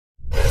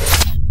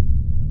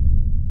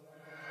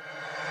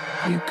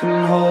You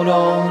can hold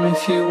on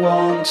if you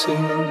want to,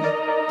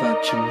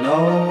 but you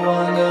know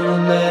I'm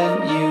gonna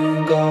let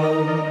you go.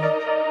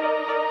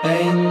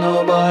 Ain't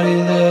nobody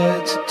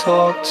there to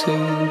talk to,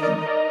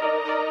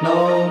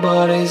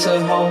 nobody's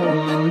at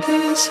home in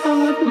this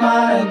heart,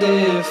 my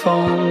dear. If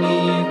only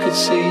you could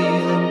see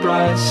the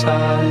bright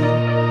side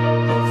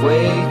of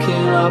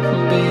waking up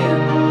and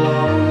being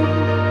alone.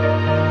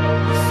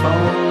 If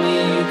only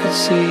you could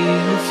see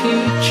the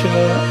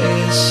future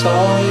is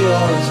all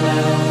yours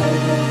now.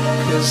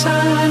 'Cause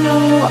I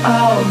know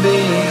I'll be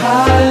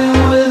high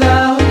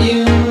without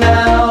you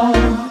now,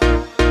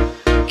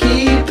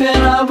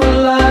 keeping up with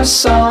life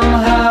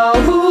somehow.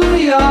 Ooh,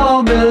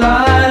 you'll be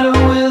lighter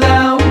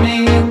without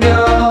me,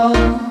 girl,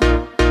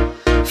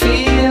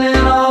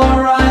 feeling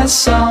alright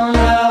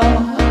somehow.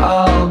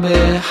 I'll be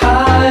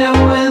high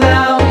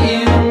without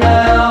you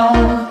now,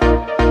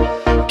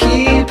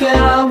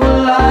 keeping up with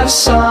life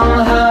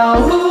somehow.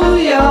 Ooh,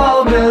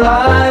 you'll be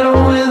lighter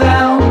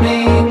without me,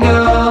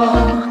 girl,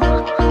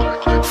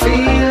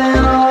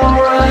 feeling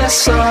alright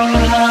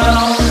somehow.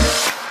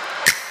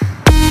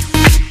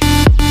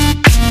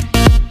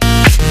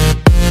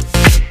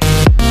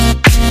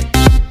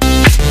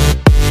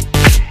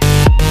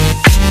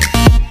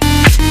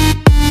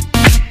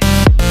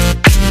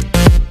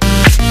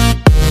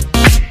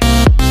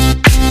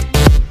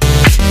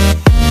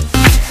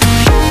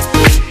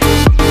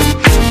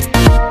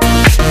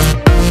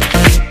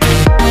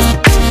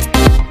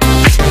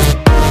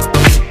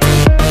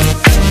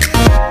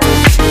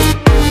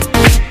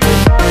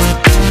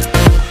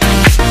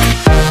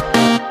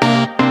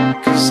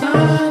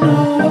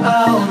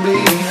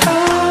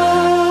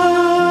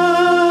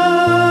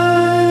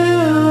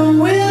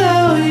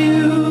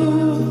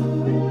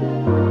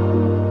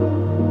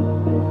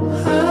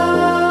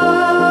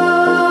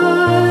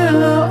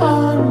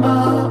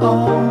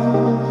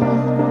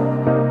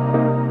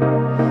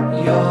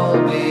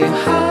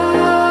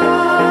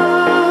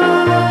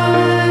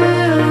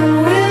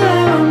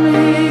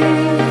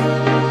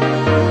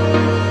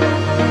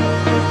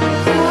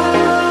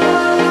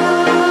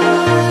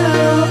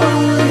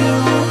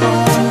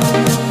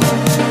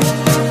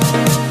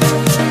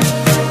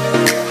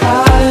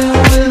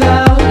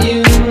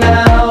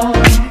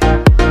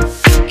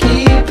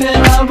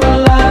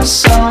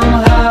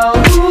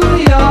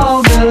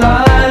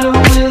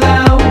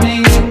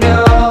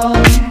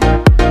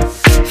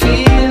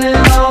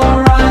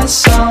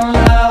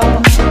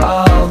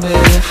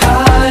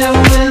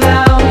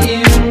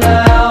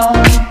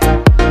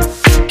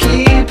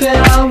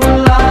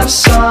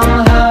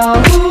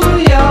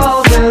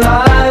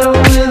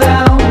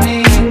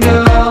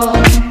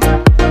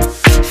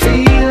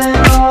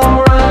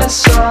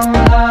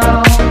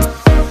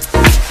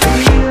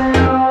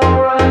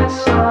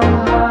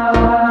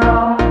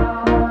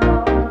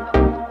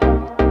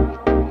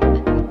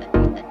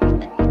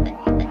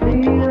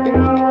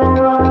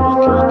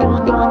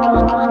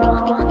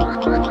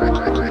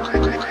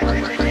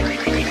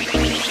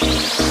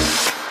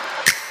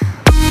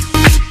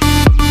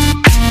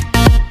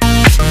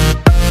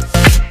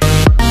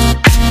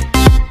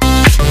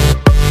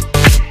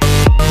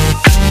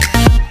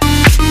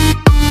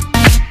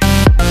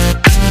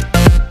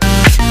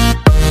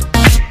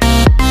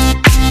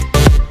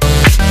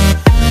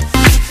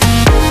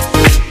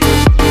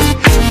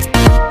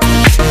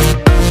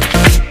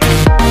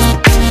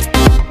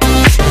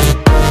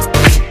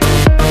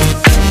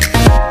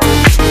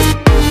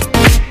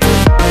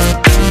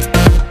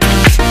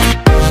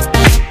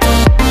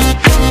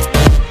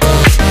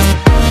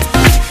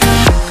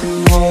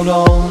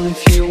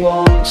 If you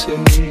want to,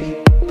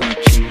 but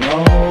you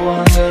know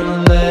I'm gonna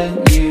let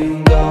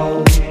you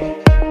go.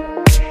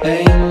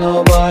 Ain't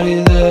nobody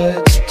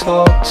there to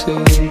talk to,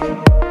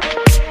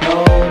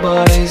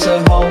 nobody's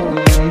at home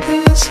in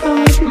this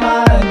heart,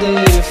 my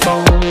dear. If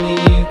only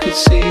you could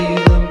see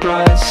the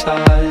bright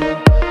side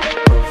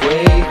of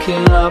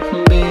waking up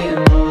and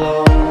being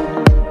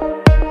alone.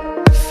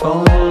 If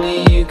only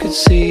you could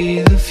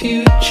see the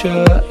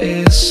future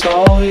is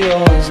all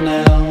yours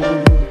now.